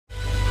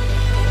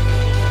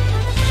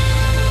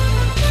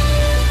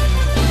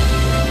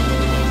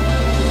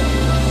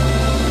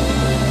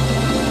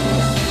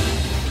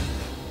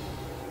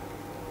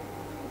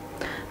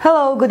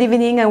Hello, good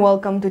evening and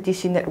welcome to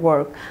TC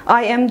Network.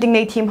 I am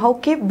Dingney Team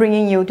Hokip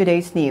bringing you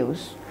today's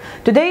news.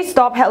 Today's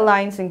top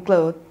headlines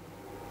include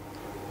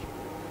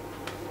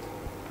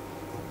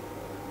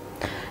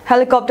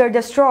helicopter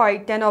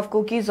destroyed 10 of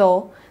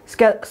Kukizo,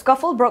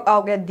 scuffle broke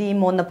out at the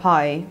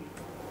Monapai.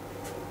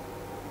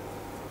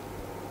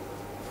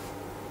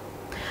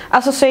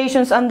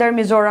 Associations under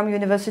Mizoram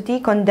University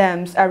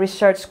condemns a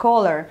research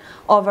scholar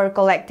over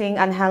collecting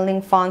and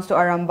handling funds to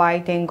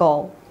Arambay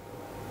Tengol.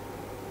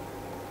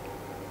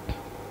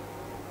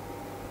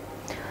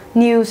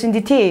 News in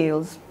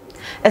details.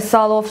 A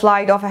solo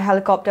flight of a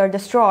helicopter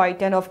destroyed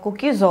 10 of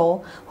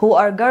Kukizo who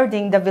are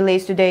guarding the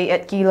village today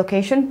at key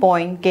location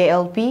point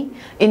KLP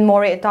in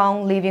Moray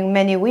town, leaving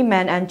many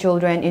women and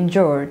children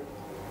injured.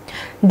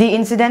 The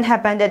incident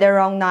happened at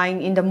around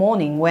 9 in the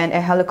morning when a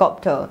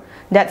helicopter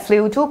that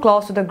flew too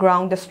close to the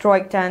ground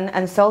destroyed tent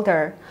and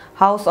shelter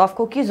house of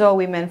Kukizo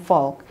women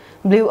folk,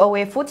 blew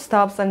away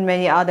foodstuffs and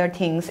many other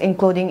things,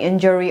 including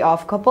injury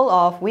of couple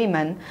of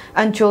women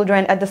and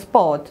children at the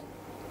spot.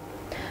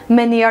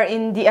 Many are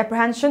in the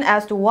apprehension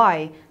as to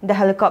why the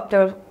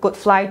helicopter could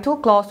fly too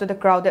close to the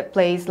crowded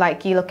place like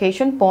key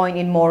location point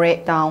in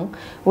Moray town,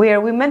 where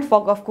women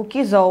folk of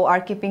Kukizo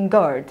are keeping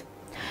guard.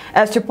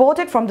 As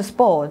reported from the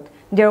spot,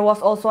 there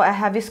was also a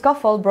heavy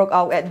scuffle broke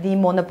out at the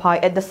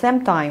Monapai at the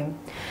same time.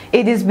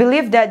 It is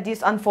believed that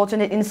this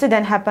unfortunate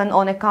incident happened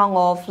on account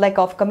of lack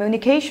of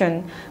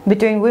communication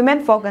between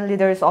women folk and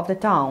leaders of the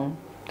town.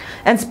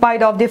 In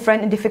spite of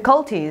different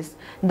difficulties,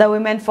 the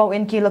women folk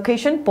in key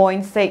location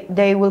points said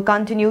they will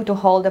continue to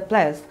hold the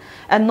place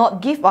and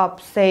not give up,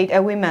 said a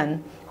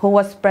woman who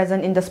was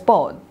present in the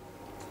spot.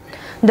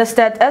 The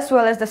state as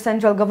well as the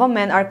central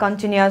government are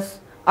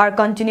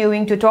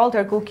continuing to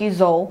torture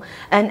Kukizo,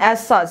 and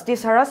as such,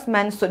 this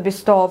harassment should be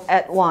stopped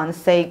at once,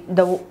 said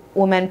the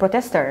woman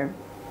protester.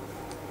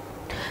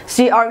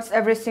 She urged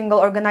every single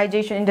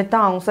organization in the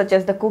town, such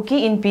as the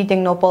Kuki in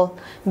Tengnople,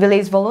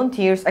 village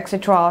volunteers,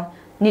 etc.,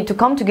 need to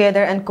come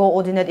together and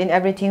coordinate in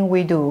everything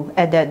we do,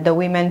 added the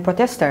women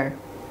protester.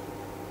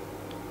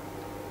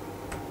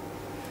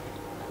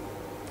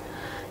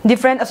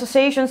 Different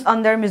associations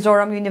under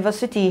Mizoram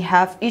University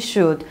have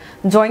issued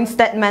joint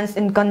statements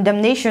in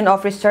condemnation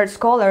of research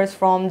scholars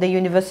from the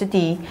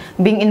university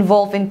being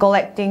involved in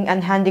collecting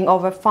and handing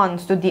over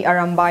funds to the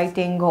Arambay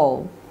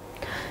Tengol.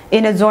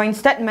 In a joint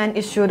statement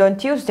issued on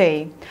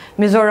Tuesday,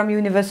 Mizoram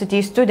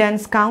University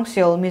Students'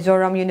 Council,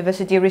 Mizoram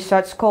University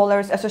Research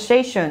Scholars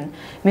Association,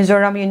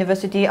 Mizoram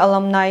University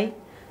Alumni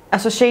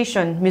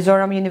Association,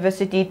 Mizoram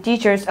University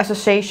Teachers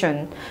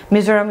Association,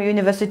 Mizoram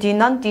University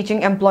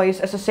Non-Teaching Employees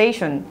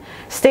Association,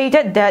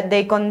 stated that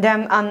they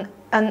condemn an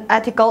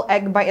unethical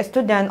act by a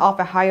student of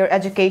a higher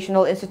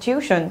educational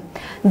institution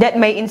that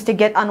may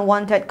instigate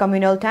unwanted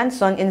communal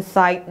tension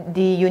inside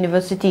the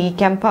university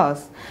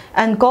campus,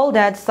 and call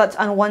that such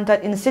unwanted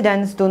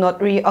incidents do not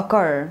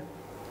reoccur.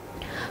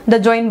 The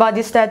joint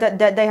body stated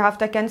that they have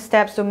taken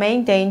steps to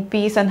maintain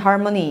peace and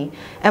harmony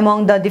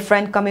among the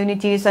different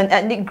communities and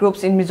ethnic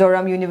groups in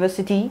Mizoram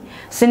University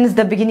since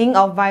the beginning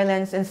of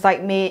violence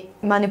inside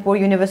Manipur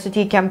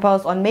University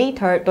campus on May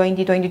 3,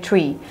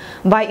 2023,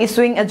 by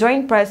issuing a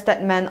joint press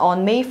statement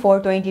on May 4,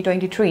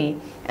 2023,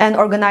 and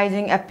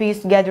organizing a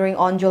peace gathering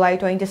on July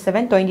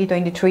 27,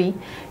 2023,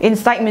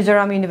 inside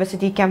Mizoram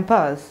University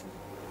campus.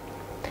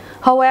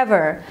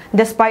 However,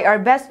 despite our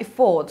best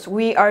efforts,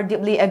 we are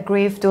deeply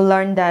aggrieved to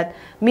learn that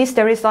Ms.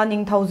 Teresa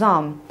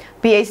Ningthauzam,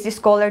 PhD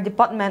Scholar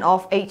Department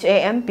of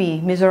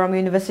HAMP, Mizoram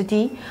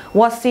University,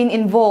 was seen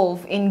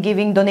involved in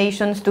giving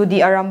donations to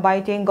the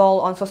Arambay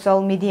Tengol on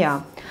social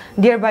media,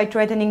 thereby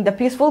threatening the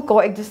peaceful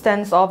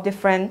coexistence of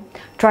different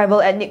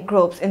tribal ethnic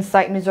groups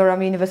inside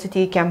Mizoram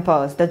University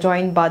campus, the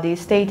joint body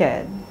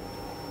stated.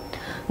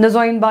 The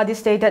joint body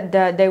stated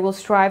that they will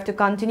strive to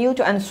continue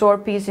to ensure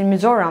peace in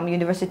Mizoram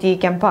University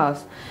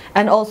campus,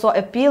 and also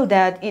appeal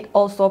that it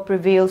also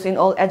prevails in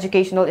all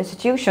educational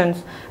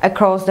institutions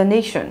across the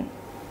nation.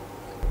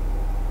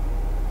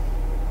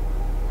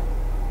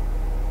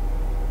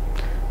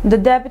 The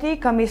Deputy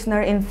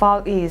Commissioner in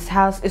Far East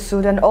has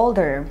issued an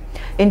order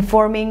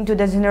informing to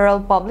the general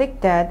public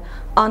that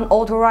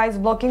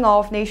unauthorized blocking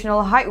of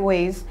national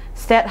highways,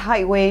 state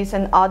highways,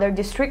 and other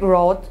district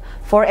roads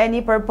for any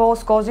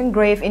purpose causing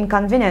grave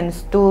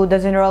inconvenience to the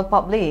general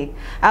public,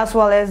 as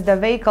well as the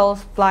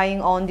vehicles plying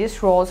on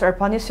these roads, are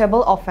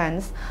punishable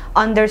offense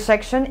under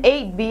Section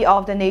 8B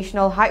of the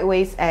National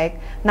Highways Act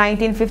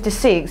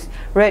 1956,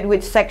 read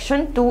with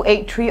Section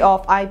 283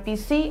 of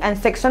IPC and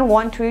Section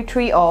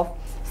 133 of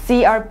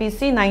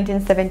CRPC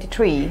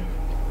 1973.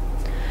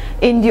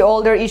 In the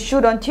order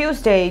issued on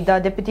Tuesday, the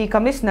Deputy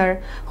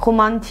Commissioner,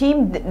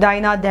 Humantim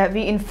Daina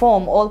Devi,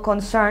 informed all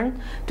concerned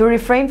to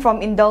refrain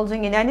from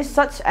indulging in any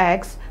such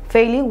acts,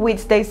 failing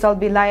which they shall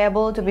be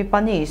liable to be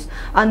punished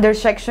under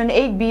Section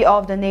 8B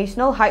of the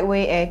National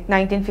Highway Act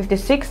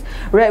 1956,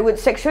 read with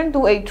Section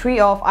 283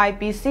 of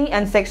IPC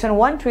and Section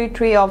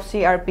 133 of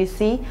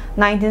CRPC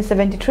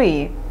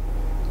 1973.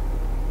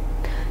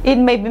 It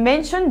may be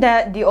mentioned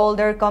that the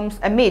order comes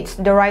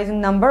amidst the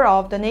rising number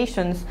of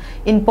donations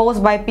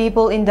imposed by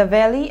people in the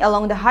valley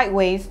along the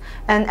highways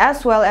and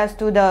as well as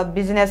to the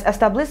business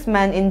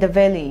establishment in the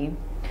valley.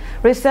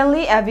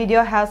 Recently, a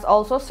video has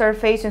also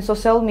surfaced in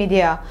social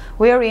media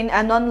wherein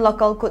a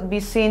non-local could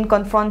be seen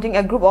confronting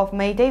a group of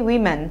Meitei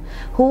women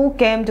who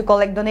came to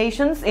collect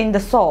donations in the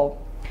shop.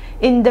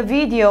 In the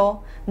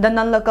video, the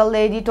non-local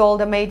lady told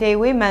the Meitei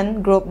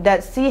women group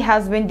that she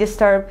has been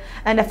disturbed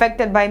and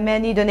affected by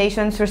many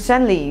donations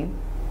recently.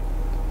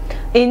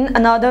 In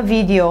another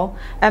video,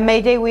 a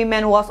Meitei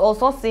woman was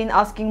also seen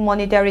asking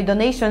monetary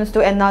donations to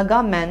a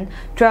Naga man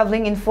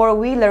traveling in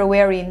four-wheeler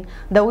wherein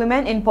the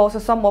women imposed a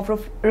sum of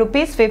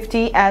rupees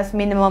 50 as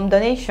minimum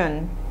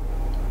donation.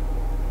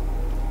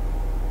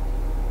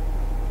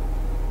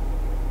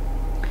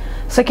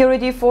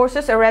 Security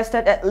forces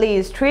arrested at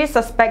least 3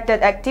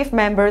 suspected active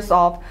members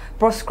of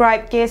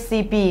proscribed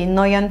KCP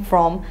Noyon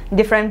from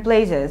different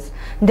places.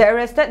 The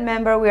arrested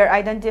members were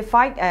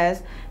identified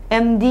as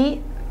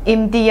MD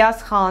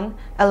Imtiaz Khan,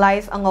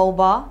 Elias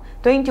Angoba,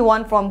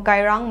 21 from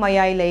Kairang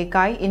Mayay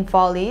Laikai,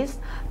 Infal East,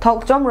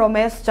 Thokjom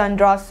Romesh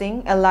Chandra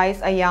Singh, Elias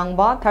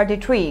Ayangba,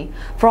 33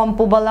 from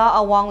Pubala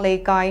Awang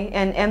Laikai,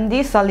 and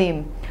MD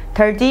Salim,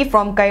 30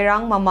 from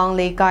Kairang Mamang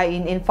Laikai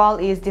in Infal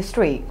East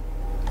District.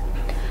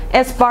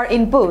 As per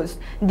inputs,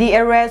 the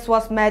arrest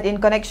was made in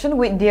connection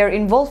with their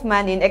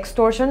involvement in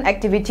extortion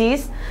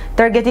activities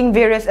targeting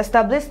various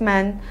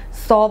establishments,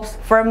 shops,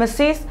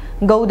 pharmacies,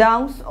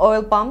 godowns,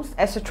 oil pumps,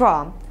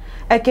 etc.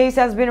 A case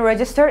has been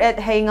registered at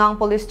Haingang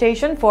Police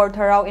Station for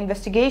thorough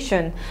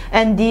investigation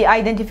and the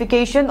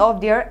identification of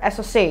their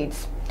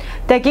associates.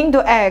 Taking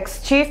to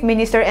X, Chief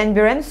Minister N.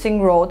 Biren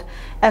Singh wrote,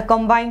 a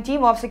combined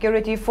team of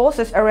security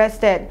forces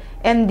arrested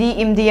MD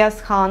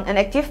Imtiaz Khan, an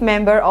active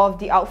member of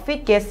the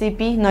outfit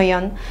KCP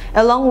Noyon,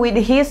 along with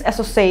his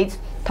associates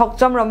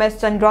Thokjom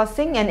Romesh Chandra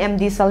Singh and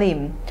MD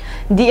Salim.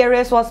 The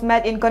arrest was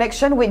made in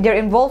connection with their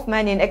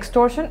involvement in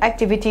extortion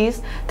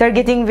activities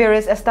targeting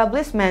various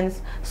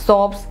establishments,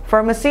 shops,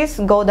 pharmacies,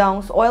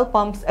 godowns, oil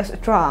pumps,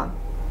 etc.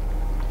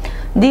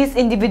 These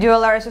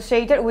individuals are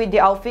associated with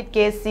the outfit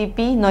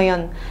KCP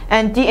Noyon,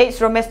 and TH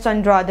Romesh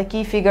Chandra, the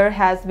key figure,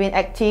 has been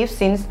active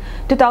since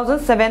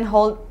 2007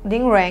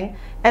 holding rank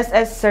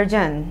SS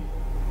Sergeant.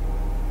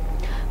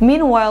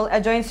 Meanwhile,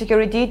 a joint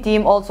security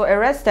team also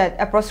arrested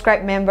a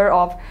proscribed member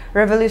of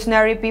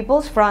Revolutionary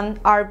People's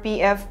Front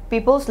RPF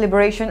People's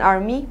Liberation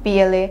Army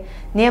PLA,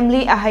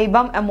 namely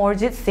Ahaibam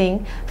Amorjit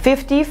Singh,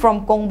 50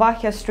 from Kongba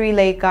History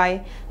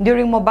Laikai,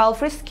 during mobile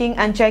frisking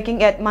and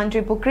checking at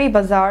Mantripukri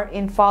Bazaar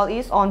in Fal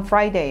East on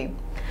Friday.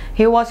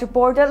 He was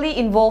reportedly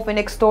involved in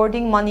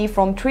extorting money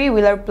from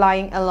three-wheeler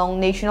plying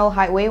along National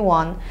Highway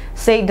 1,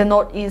 said the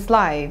Northeast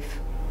Live.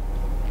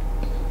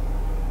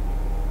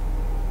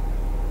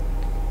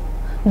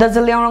 The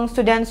Zaliangrong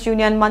Students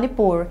Union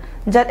Manipur,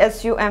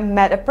 ZSUM,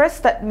 made a press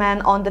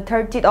statement on the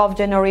 30th of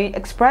January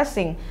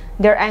expressing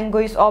their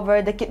anguish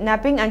over the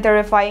kidnapping and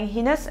terrifying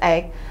heinous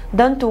act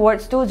done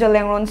towards 2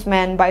 Zaliangrong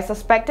men by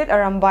suspected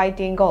Arambay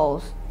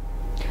Tingals.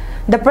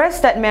 The press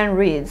statement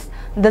reads,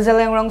 the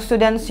Zaliangrong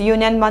Students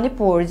Union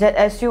Manipur,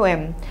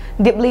 ZSUM,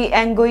 deeply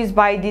anguished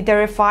by the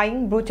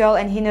terrifying, brutal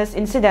and heinous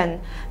incident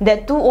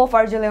that 2 of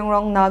our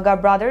Zaliangrong Naga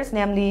brothers,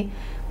 namely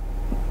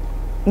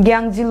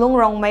Gyangzilung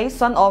Rongmei,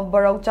 son of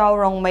Barokchao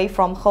Rongmei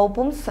from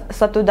Khopum,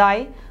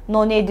 Satudai,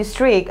 None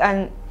District,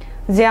 and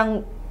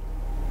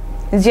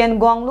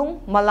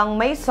Jianguanglung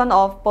Malangmei, son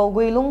of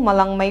Poguilung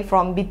Malangmei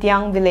from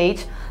Bitiang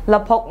Village,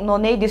 Lapok,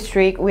 None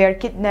District, were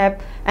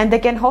kidnapped and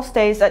taken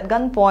hostage at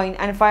gunpoint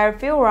and fired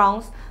few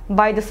rounds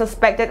by the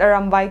suspected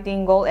Arambay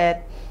Tinggol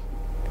at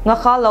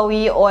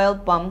Ngakalawi Oil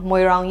Pump,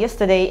 Moirang,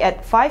 yesterday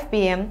at 5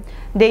 p.m.,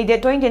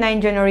 dated 29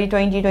 January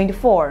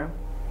 2024.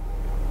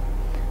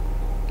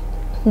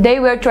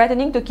 They were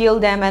threatening to kill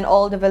them and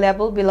all the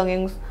valuable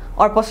belongings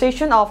or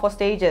possession of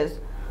hostages,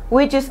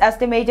 which is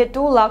estimated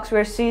 2 lakhs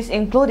were seized,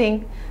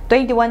 including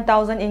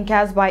 21,000 in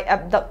cash by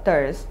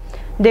abductors.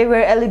 They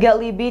were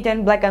illegally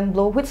beaten black and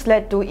blue, which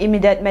led to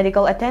immediate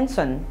medical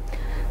attention.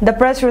 The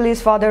press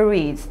release further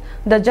reads,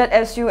 the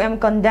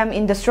ZSUM condemned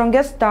in the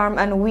strongest term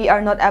and we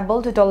are not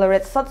able to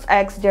tolerate such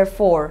acts.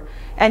 Therefore,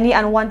 any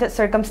unwanted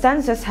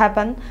circumstances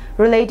happen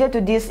related to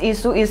this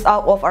issue is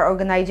out of our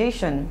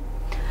organization.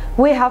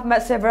 We have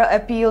made several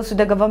appeals to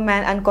the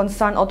government and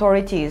concerned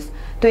authorities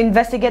to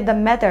investigate the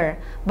matter,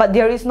 but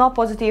there is no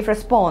positive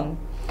response.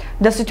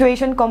 The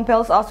situation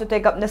compels us to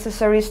take up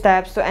necessary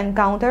steps to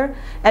encounter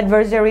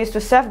adversaries to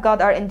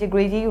safeguard our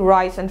integrity,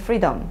 rights, and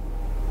freedom.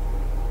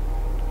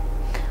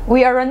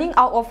 We are running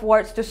out of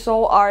words to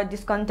show our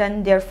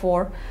discontent.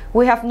 Therefore,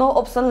 we have no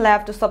option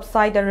left to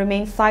subside and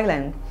remain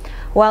silent.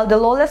 While the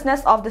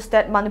lawlessness of the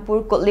state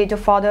Manipur could lead to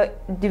further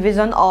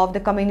division of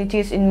the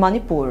communities in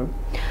Manipur.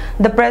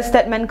 The press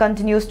statement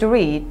continues to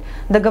read,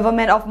 the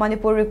government of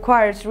Manipur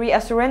requires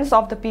reassurance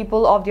of the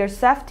people of their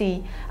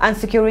safety and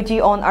security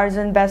on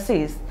urgent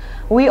basis.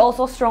 We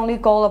also strongly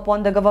call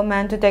upon the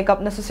government to take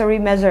up necessary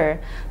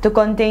measures to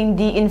contain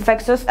the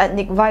infectious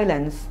ethnic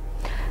violence.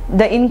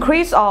 The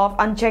increase of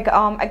unchecked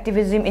armed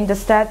activism in the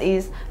state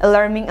is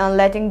alarming, and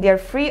letting their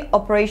free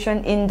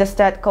operation in the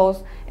state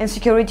cause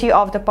insecurity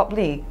of the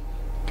public.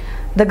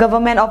 The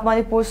government of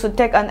Manipur should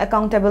take an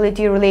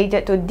accountability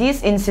related to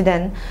this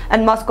incident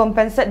and must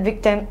compensate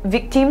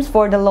victims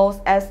for the loss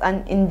as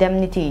an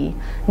indemnity.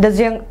 The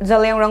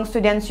Zaliangrong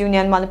Students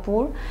Union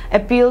Manipur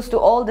appeals to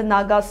all the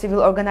Naga civil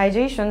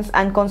organizations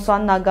and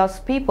concerned Naga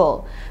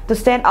people to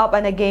stand up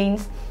and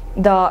against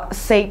the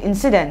said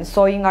incident,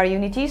 showing our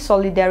unity,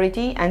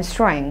 solidarity, and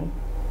strength.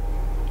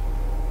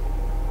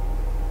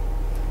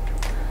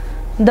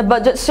 The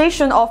budget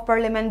session of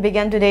Parliament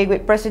began today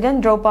with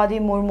President Draupadi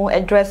Murmu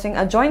addressing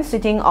a joint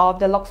sitting of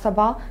the Lok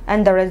Sabha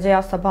and the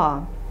Rajya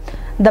Sabha.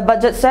 The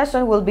budget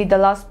session will be the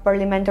last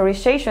parliamentary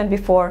session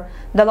before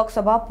the Lok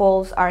Sabha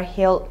polls are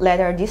held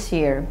later this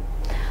year.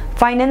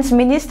 Finance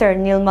Minister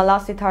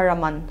Nirmala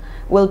Sitharaman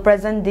will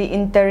present the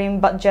interim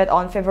budget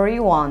on February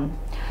 1.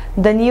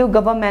 The new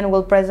government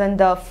will present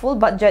the full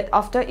budget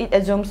after it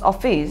assumes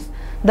office.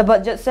 The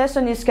budget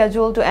session is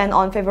scheduled to end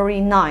on February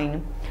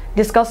 9.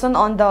 Discussion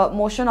on the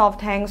motion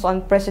of thanks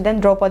on President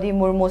Draupadi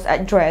Murmu's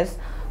address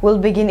will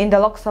begin in the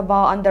Lok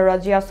Sabha and the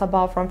Rajya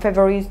Sabha from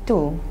February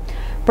 2.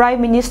 Prime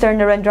Minister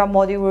Narendra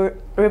Modi will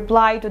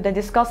reply to the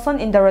discussion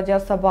in the Rajya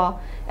Sabha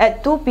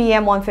at 2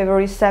 p.m. on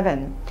February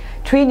 7.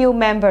 Three new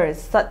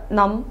members,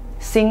 Satnam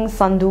Singh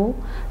Sandhu,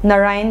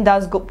 Narayan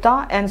Das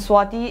Gupta, and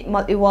Swati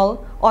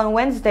Maliwal, on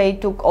Wednesday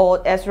took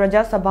oath as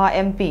Rajya Sabha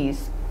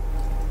MPs.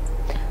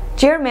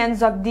 Chairman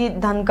Jagdeep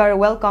Dhankar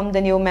welcomed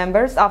the new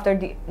members after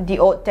the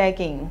oath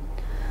taking.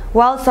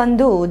 While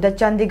Sandhu, the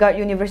Chandigarh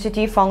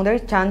University founder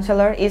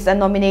chancellor, is a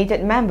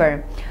nominated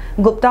member,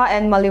 Gupta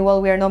and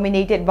Maliwal were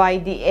nominated by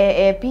the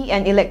AAP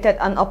and elected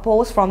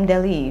unopposed from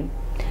Delhi.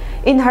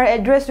 In her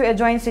address to a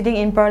joint sitting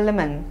in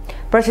Parliament,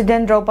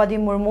 President Draupadi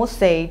Murmu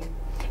said,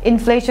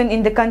 inflation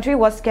in the country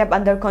was kept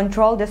under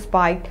control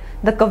despite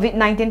the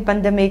COVID-19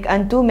 pandemic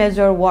and two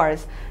major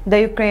wars,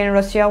 the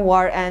Ukraine-Russia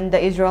war and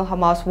the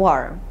Israel-Hamas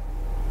war.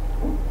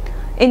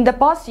 In the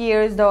past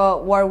years, the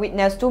war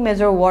witnessed two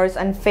major wars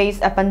and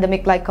faced a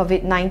pandemic like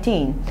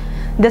COVID-19.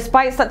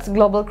 Despite such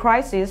global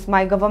crisis,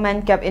 my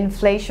government kept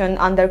inflation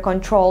under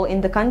control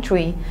in the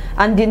country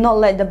and did not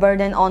let the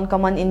burden on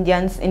common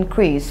Indians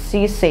increase,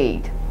 she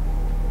said.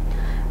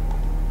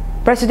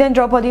 President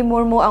Draupadi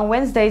Murmu on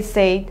Wednesday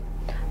said,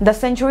 the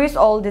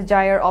centuries-old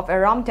desire of a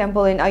Ram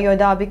temple in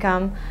Ayodhya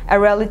became a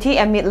reality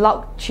amid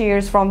loud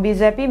cheers from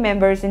BJP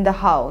members in the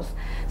House.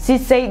 She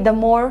said that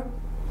more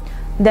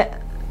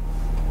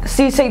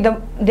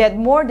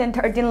than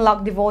 13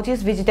 lakh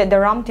devotees visited the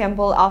Ram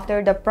temple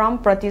after the Pram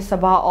Prati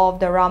Sabha of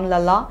the Ram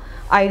Lalla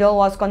idol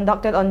was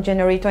conducted on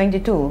January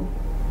 22.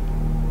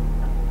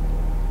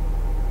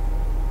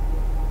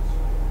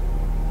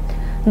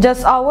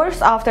 Just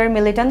hours after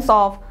militants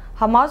of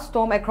Hamas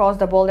stormed across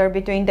the border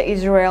between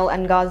Israel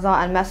and Gaza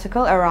and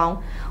massacred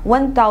around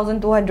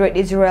 1,200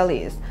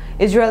 Israelis,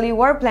 Israeli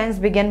warplanes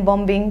began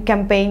bombing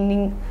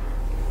campaigning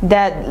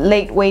that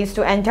laid waste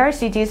to entire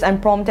cities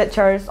and prompted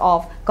charges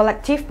of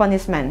collective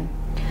punishment.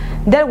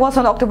 That was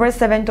on October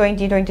 7,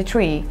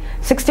 2023.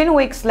 16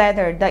 weeks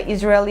later, the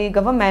Israeli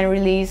government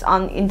released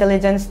an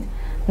intelligence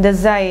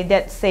dossier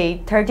that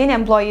said 13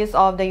 employees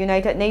of the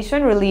United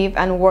Nations Relief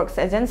and Works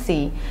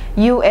Agency,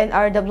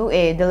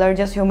 UNRWA, the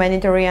largest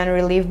humanitarian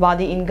relief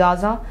body in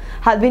Gaza,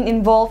 had been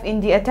involved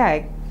in the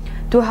attack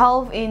to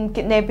help in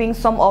kidnapping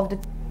some of the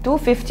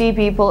 250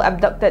 people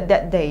abducted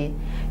that day.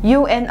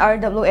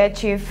 UNRWA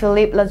Chief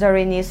Philippe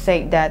Lazzarini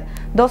said that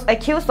those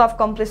accused of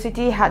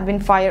complicity had been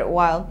fired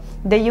while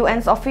the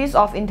UN's Office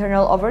of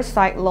Internal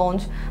Oversight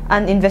launched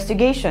an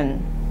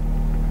investigation.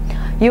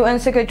 UN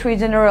Secretary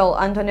General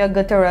Antonio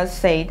Guterres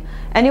said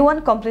anyone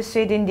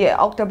complicit in the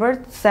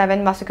October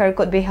 7 massacre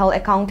could be held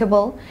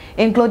accountable,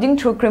 including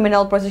through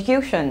criminal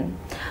prosecution.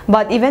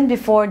 But even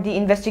before the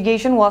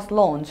investigation was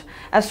launched,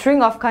 a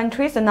string of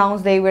countries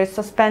announced they were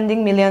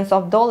suspending millions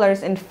of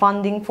dollars in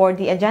funding for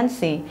the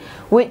agency,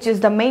 which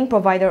is the main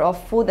provider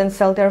of food and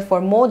shelter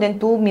for more than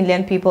 2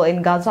 million people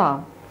in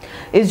Gaza.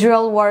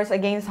 Israel's wars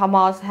against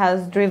Hamas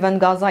has driven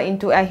Gaza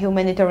into a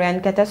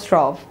humanitarian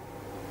catastrophe.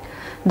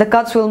 The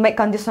cuts will make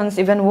conditions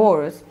even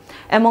worse.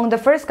 Among the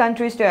first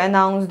countries to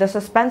announce the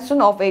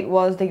suspension of aid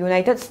was the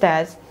United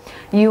States,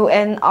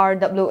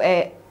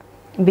 UNRWA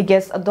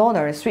biggest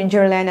donor,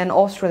 Switzerland, and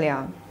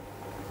Australia.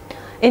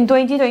 In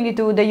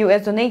 2022, the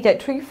US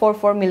donated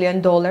 $344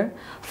 million,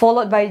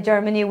 followed by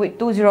Germany with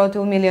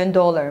 $202 million.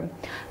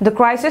 The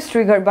crisis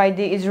triggered by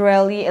the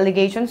Israeli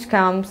allegations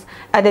comes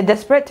at a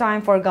desperate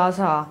time for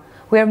Gaza,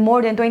 where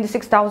more than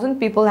 26,000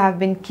 people have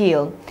been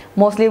killed,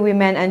 mostly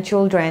women and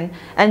children,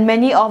 and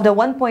many of the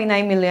 1.9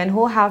 million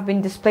who have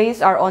been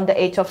displaced are on the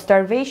edge of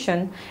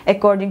starvation,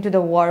 according to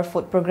the War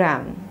Food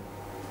Program.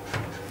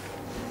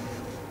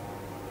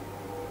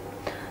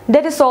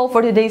 That is all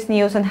for today's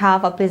news, and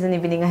have a pleasant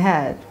evening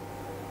ahead.